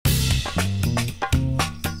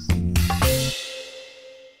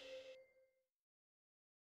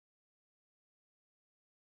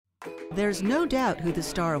There's no doubt who the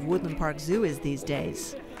star of Woodland Park Zoo is these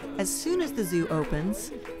days. As soon as the zoo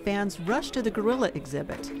opens, fans rush to the gorilla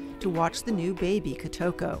exhibit to watch the new baby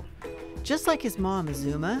Kotoko. Just like his mom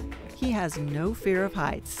Azuma, he has no fear of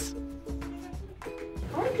heights.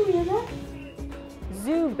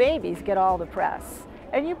 Zoo babies get all the press,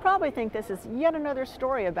 and you probably think this is yet another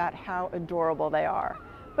story about how adorable they are.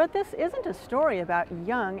 But this isn't a story about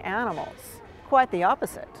young animals. Quite the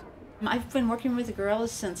opposite. I've been working with the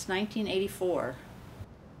gorillas since 1984.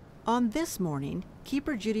 On this morning,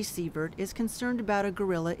 keeper Judy Sievert is concerned about a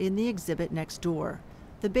gorilla in the exhibit next door,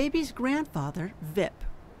 the baby's grandfather, Vip.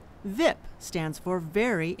 VIP stands for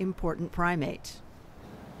Very Important Primate.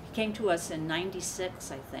 He came to us in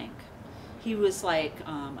 '96, I think. He was like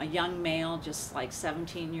a young male, just like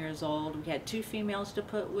 17 years old. We had 2 females to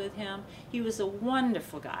put with him. He was a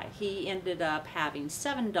wonderful guy. He ended up having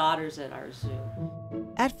 7 daughters at our zoo.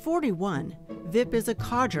 At 41, Vip is a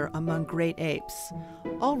codger among great apes,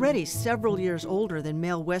 already several years older than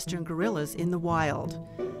male western gorillas in the wild.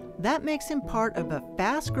 That makes him part of a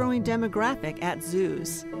fast-growing demographic at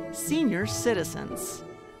zoos, senior citizens.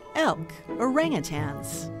 Elk,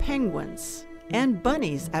 orangutans, penguins, and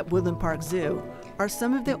bunnies at Woodland Park Zoo are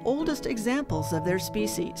some of the oldest examples of their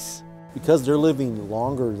species. Because they're living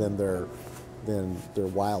longer than their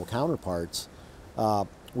wild counterparts,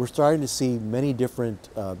 we're starting to see many different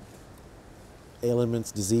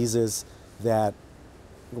ailments, diseases that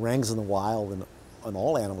orangs in the wild and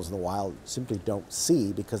all animals in the wild simply don't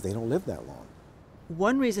see because they don't live that long.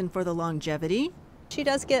 One reason for the longevity? She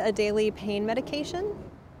does get a daily pain medication.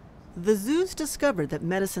 The zoos discovered that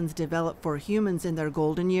medicines developed for humans in their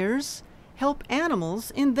golden years help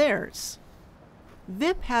animals in theirs.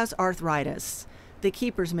 Vip has arthritis. The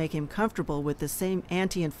keepers make him comfortable with the same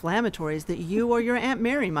anti-inflammatories that you or your Aunt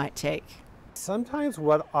Mary might take. Sometimes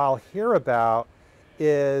what I'll hear about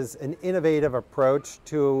is an innovative approach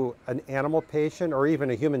to an animal patient or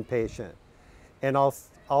even a human patient. And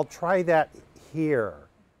I'll try that here.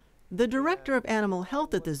 The director of animal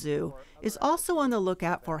health at the zoo is also on the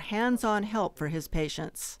lookout for hands-on help for his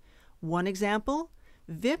patients. One example,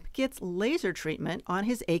 Vip gets laser treatment on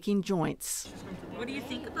his aching joints. What do you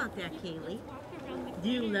think about that, Kaylee? Do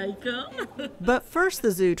you like them? But first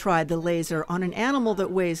the zoo tried the laser on an animal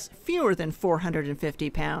that weighs fewer than 450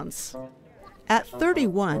 pounds. At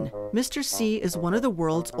 31, Mr. C is one of the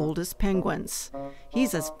world's oldest penguins.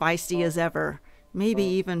 He's as feisty as ever, maybe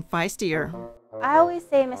even feistier. I always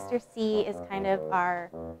say Mr. C is kind of our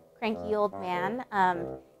cranky old man.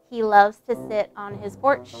 He loves to sit on his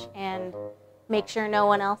porch and make sure no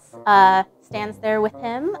one else stands there with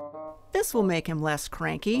him. This will make him less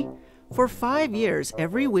cranky. For 5 years,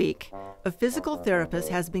 every week, a physical therapist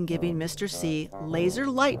has been giving Mr. C laser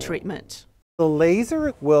light treatment. The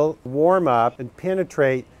laser will warm up and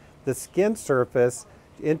penetrate the skin surface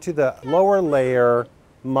into the lower layer,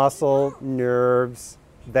 muscle, nerves,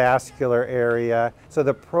 vascular area. So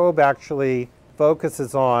the probe actually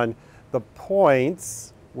focuses on the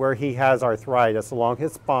points where he has arthritis along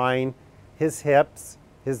his spine, his hips,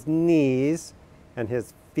 his knees, and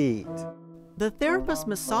his feet. The therapist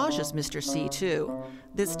massages Mr. C too.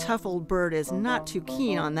 This tough old bird is not too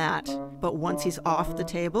keen on that. But once he's off the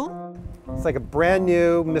table, it's like a brand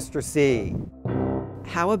new Mr. C.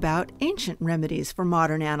 How about ancient remedies for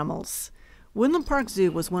modern animals? Woodland Park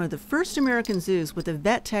Zoo was one of the first American zoos with a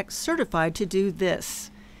vet tech certified to do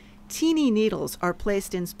this. Teeny needles are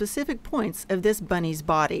placed in specific points of this bunny's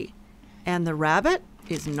body. And the rabbit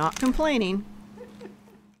is not complaining.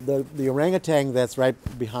 The orangutan that's right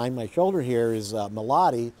behind my shoulder here is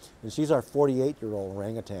Melody, and she's our 48-year-old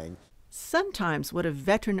orangutan. Sometimes what a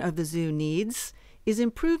veteran of the zoo needs is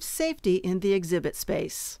improved safety in the exhibit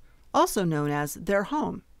space, also known as their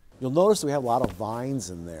home. You'll notice we have a lot of vines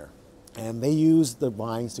in there, and they use the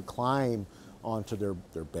vines to climb onto their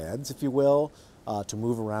beds, if you will, to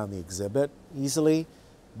move around the exhibit easily.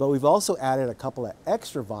 But we've also added a couple of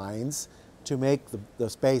extra vines to make the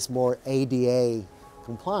space more ADA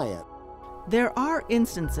compliant. There are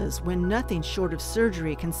instances when nothing short of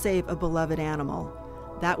surgery can save a beloved animal.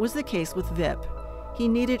 That was the case with Vip. He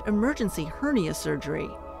needed emergency hernia surgery.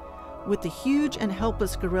 With the huge and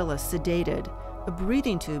helpless gorilla sedated, a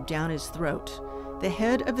breathing tube down his throat, the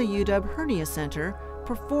head of the UW Hernia Center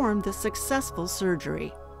performed the successful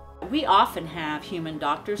surgery. We often have human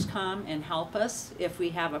doctors come and help us if we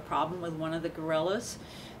have a problem with one of the gorillas.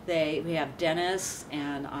 We have dentists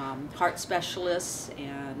and heart specialists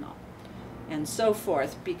and so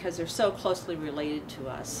forth because they're so closely related to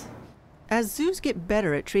us. As zoos get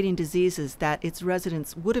better at treating diseases that its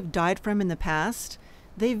residents would have died from in the past,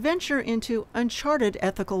 they venture into uncharted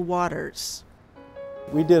ethical waters.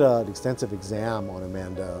 We did an extensive exam on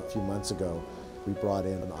Amanda a few months ago. We brought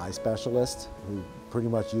in an eye specialist who pretty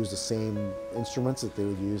much used the same instruments that they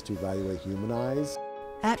would use to evaluate human eyes.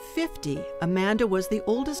 At 50, Amanda was the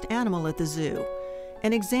oldest animal at the zoo.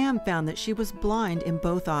 An exam found that she was blind in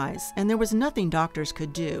both eyes, and there was nothing doctors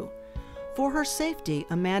could do. For her safety,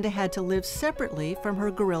 Amanda had to live separately from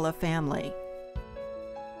her gorilla family.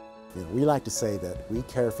 We like to say that we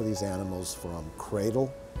care for these animals from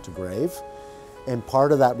cradle to grave, and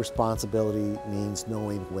part of that responsibility means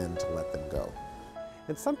knowing when to let them go.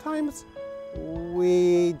 And sometimes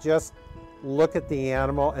we just look at the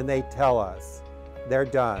animal and they tell us they're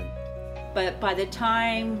done. But by the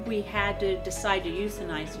time we had to decide to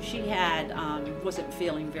euthanize, she wasn't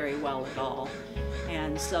feeling very well at all.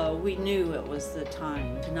 And so we knew it was the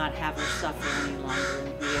time to not have her suffer any longer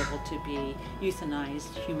and be able to be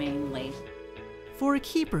euthanized humanely. For a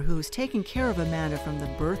keeper who's taken care of Amanda from the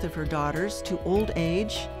birth of her daughters to old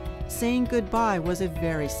age, saying goodbye was a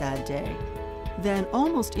very sad day. Then,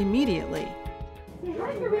 almost immediately,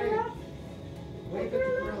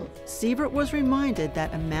 Sievert was reminded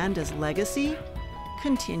that Amanda's legacy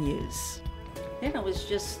continues. Then it was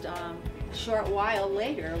just a short while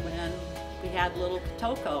later when we had little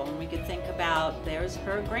Toko and we could think about, there's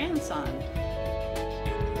her grandson.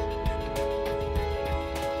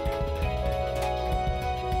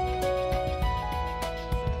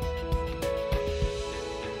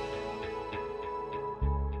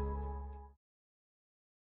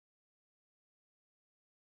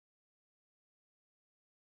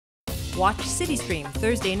 Watch CityStream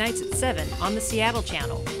Thursday nights at 7 on the Seattle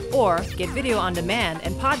channel, or get video on demand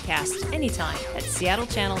and podcast anytime at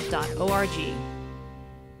seattle.gov.